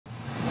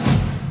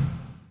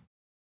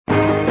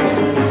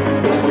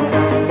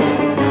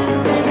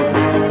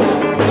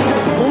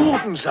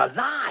Batman's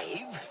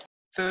alive?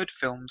 Third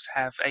films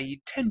have a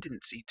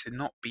tendency to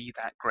not be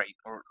that great,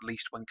 or at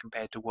least when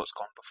compared to what's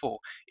gone before,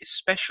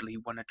 especially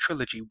when a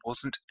trilogy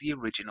wasn't the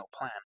original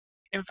plan.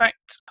 In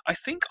fact, I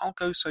think I'll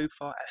go so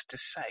far as to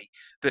say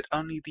that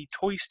only the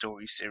Toy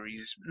Story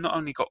series not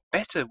only got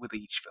better with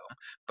each film,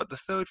 but the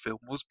third film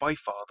was by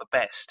far the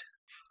best.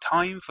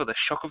 Time for the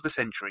shock of the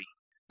century.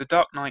 The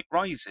Dark Knight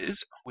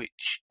Rises,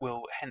 which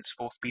will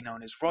henceforth be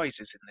known as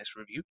Rises in this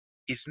review,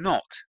 is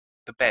not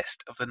the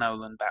best of the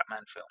Nolan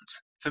Batman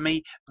films. For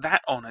me,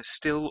 that honour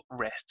still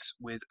rests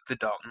with The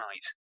Dark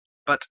Knight.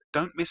 But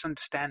don't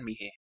misunderstand me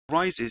here.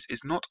 Rises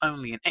is not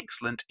only an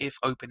excellent, if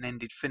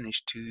open-ended,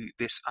 finish to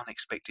this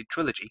unexpected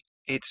trilogy,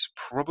 it's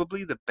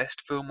probably the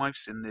best film I've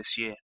seen this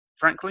year.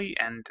 Frankly,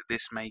 and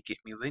this may get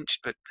me lynched,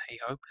 but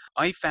hey-ho,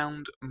 I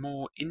found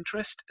more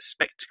interest,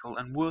 spectacle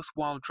and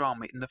worthwhile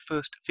drama in the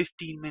first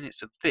 15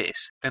 minutes of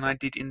this than I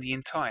did in the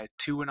entire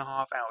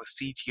 2.5-hour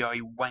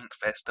CGI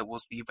wankfest that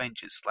was the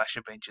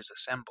Avengers/Avengers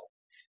Assemble.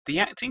 The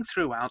acting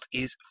throughout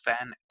is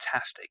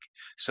fantastic.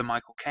 Sir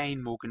Michael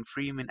Caine, Morgan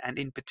Freeman, and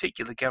in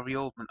particular Gary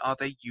Oldman are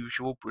their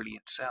usual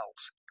brilliant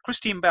selves.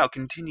 Christian Bale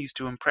continues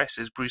to impress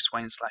as Bruce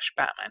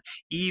Wayne/Batman,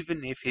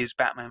 even if his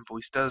Batman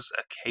voice does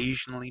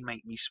occasionally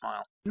make me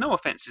smile. No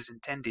offense is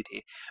intended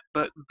here,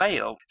 but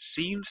Bale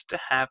seems to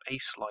have a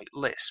slight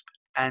lisp,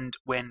 and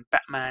when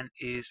Batman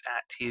is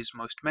at his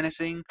most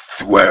menacing,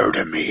 Swear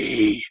to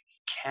me!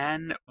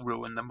 can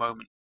ruin the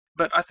moment.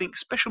 But I think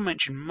special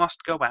mention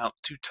must go out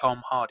to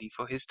Tom Hardy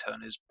for his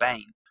turn as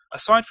Bane.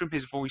 Aside from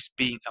his voice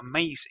being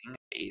amazing,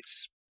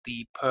 it's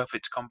the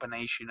perfect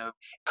combination of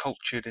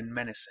cultured and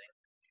menacing.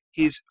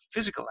 His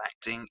physical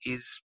acting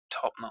is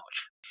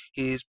top-notch.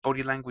 His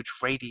body language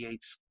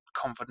radiates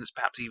confidence,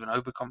 perhaps even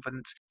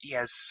overconfidence. He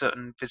has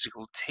certain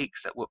physical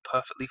tics that work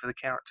perfectly for the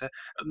character,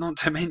 not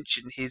to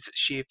mention his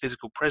sheer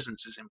physical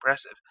presence is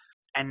impressive.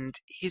 And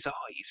his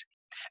eyes.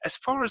 As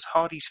far as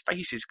Hardy's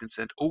face is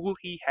concerned, all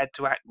he had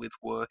to act with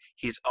were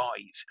his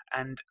eyes,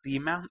 and the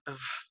amount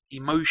of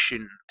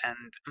emotion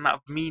and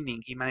amount of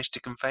meaning he managed to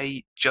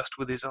convey just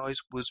with his eyes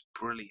was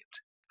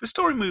brilliant. The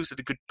story moves at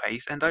a good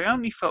pace, and I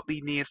only felt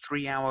the near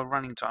 3-hour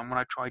running time when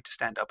I tried to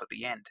stand up at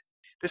the end.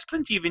 There's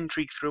plenty of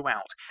intrigue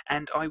throughout,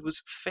 and I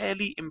was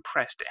fairly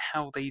impressed at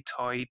how they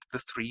tied the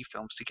three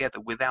films together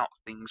without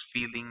things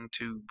feeling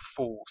too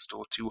forced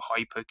or too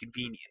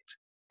hyper-convenient.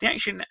 The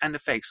action and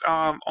effects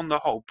are, on the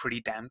whole, pretty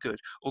damn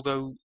good,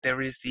 although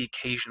there is the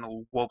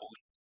occasional wobble.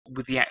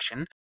 With the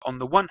action, on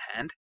the one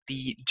hand,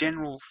 the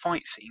general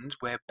fight scenes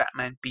where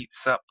Batman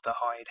beats up the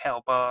hired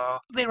help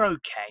they're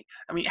okay.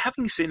 I mean,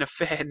 having seen a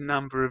fair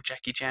number of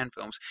Jackie Chan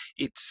films,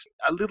 it's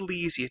a little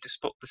easier to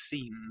spot the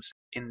seams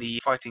in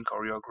the fighting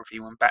choreography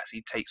when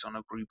Batsy takes on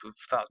a group of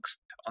thugs.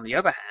 On the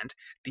other hand,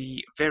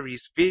 the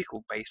various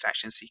vehicle-based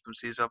action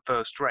sequences are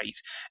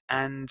first-rate,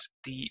 and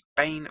the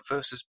Bane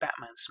vs.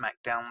 Batman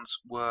smackdowns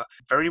were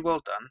very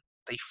well done,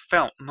 they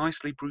felt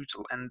nicely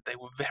brutal, and they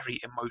were very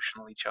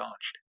emotionally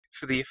charged.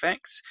 For the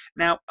effects,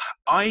 now,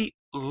 I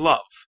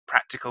love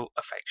practical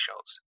effect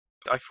shots.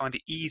 I find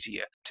it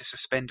easier to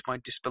suspend my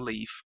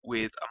disbelief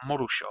with a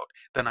model shot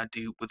than I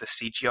do with a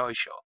CGI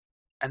shot.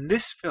 And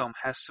this film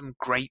has some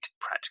great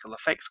practical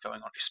effects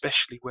going on,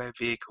 especially where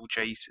vehicle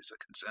chases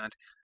are concerned.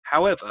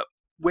 However,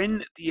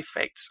 when the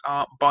effects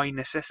are by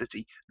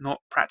necessity not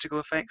practical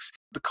effects,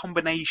 the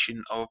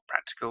combination of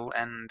practical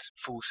and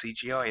full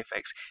CGI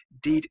effects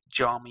did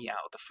jar me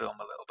out of the film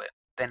a little bit.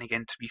 Then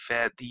again, to be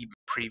fair, the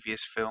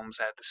previous films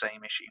had the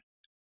same issue.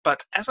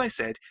 But as I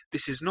said,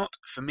 this is not,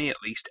 for me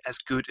at least, as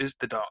good as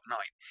The Dark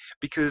Knight,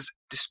 because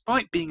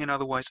despite being an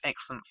otherwise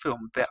excellent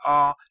film, there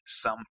are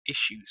some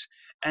issues,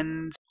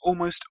 and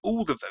almost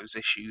all of those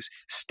issues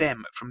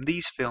stem from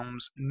these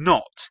films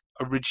not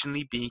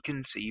originally being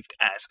conceived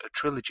as a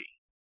trilogy.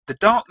 The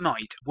Dark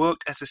Knight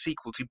worked as a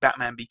sequel to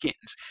Batman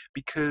Begins,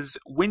 because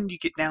when you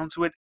get down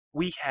to it,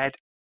 we had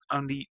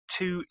only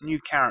two new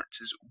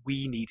characters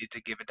we needed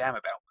to give a damn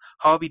about,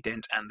 Harvey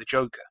Dent and the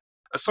Joker.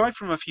 Aside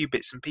from a few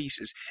bits and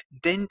pieces,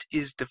 Dent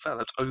is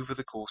developed over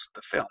the course of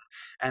the film,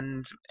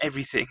 and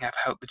everything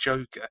about the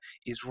Joker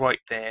is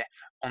right there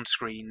on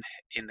screen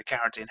in the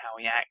character, in how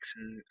he acts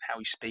and how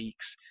he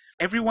speaks.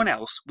 Everyone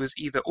else was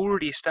either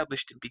already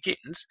established in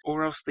Begins,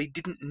 or else they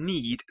didn't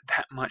need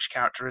that much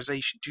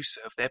characterization to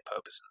serve their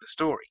purpose in the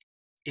story.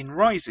 In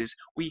Rises,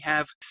 we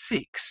have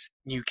 6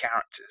 new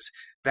characters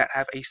that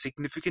have a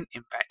significant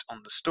impact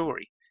on the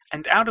story.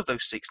 And out of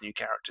those 6 new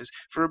characters,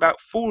 for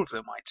about 4 of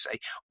them, I'd say,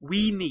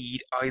 we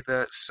need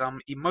either some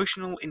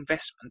emotional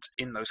investment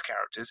in those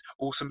characters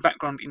or some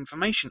background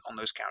information on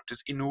those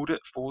characters in order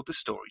for the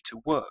story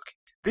to work.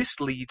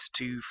 This leads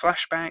to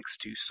flashbacks,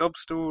 to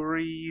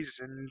sub-stories,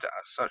 and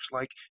such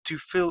like, to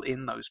fill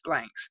in those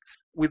blanks.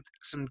 With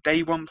some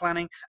day one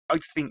planning, I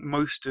think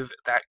most of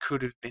that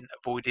could have been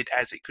avoided,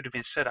 as it could have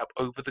been set up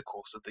over the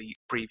course of the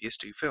previous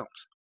 2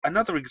 films.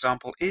 Another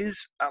example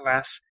is,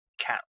 alas,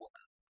 Catwoman.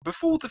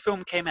 Before the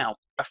film came out,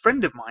 a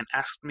friend of mine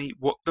asked me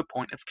what the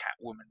point of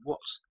Catwoman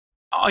was.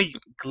 I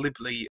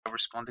glibly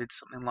responded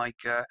something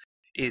like,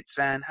 it's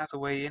Anne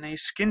Hathaway in a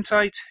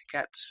skin-tight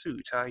cat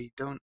suit. I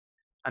don't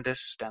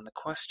understand the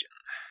question.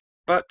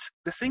 But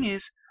the thing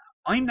is,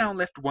 I'm now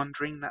left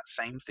wondering that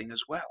same thing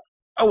as well.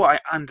 Oh, I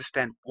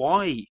understand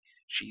why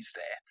she's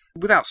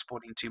there. Without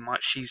spoiling too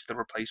much, she's the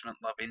replacement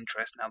love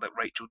interest now that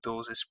Rachel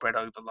Dawes is spread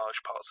over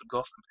large parts of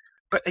Gotham.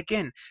 But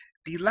again,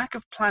 the lack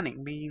of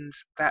planning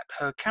means that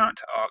her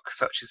character arc,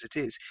 such as it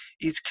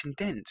is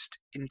condensed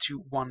into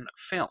one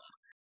film.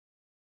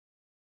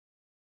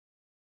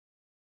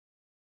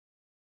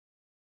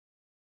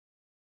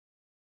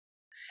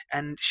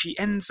 And she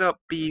ends up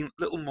being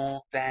little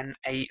more than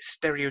a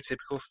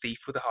stereotypical thief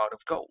with a heart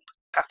of gold.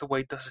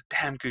 Hathaway does a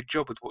damn good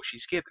job with what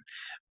she's given,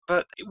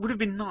 but it would have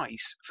been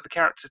nice for the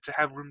character to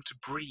have room to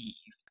breathe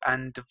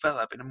and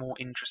develop in a more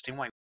interesting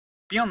way.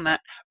 Beyond that,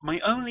 my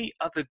only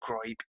other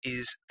gripe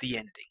is the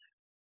ending.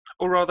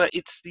 Or rather,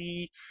 it's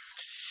the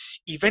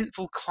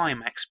eventful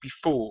climax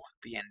before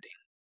the ending.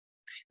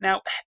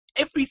 Now,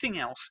 everything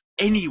else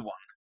anyone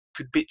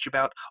could bitch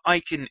about,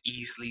 I can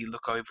easily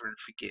look over and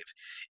forgive,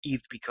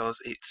 either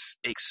because it's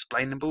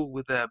explainable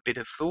with a bit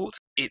of thought,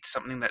 it's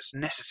something that's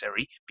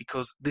necessary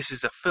because this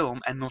is a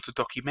film and not a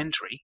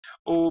documentary,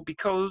 or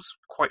because,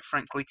 quite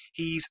frankly,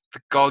 he's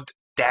the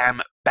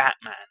goddamn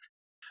Batman.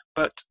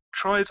 But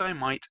try as I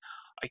might,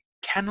 I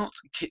cannot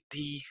get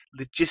the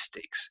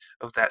logistics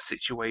of that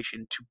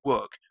situation to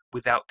work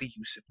without the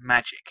use of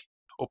magic,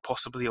 or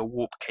possibly a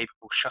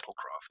warp-capable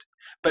shuttlecraft.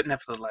 But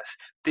nevertheless,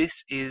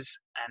 this is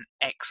an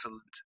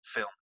excellent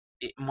film.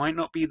 It might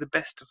not be the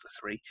best of the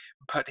three,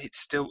 but it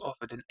still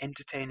offered an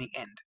entertaining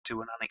end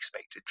to an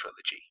unexpected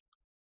trilogy.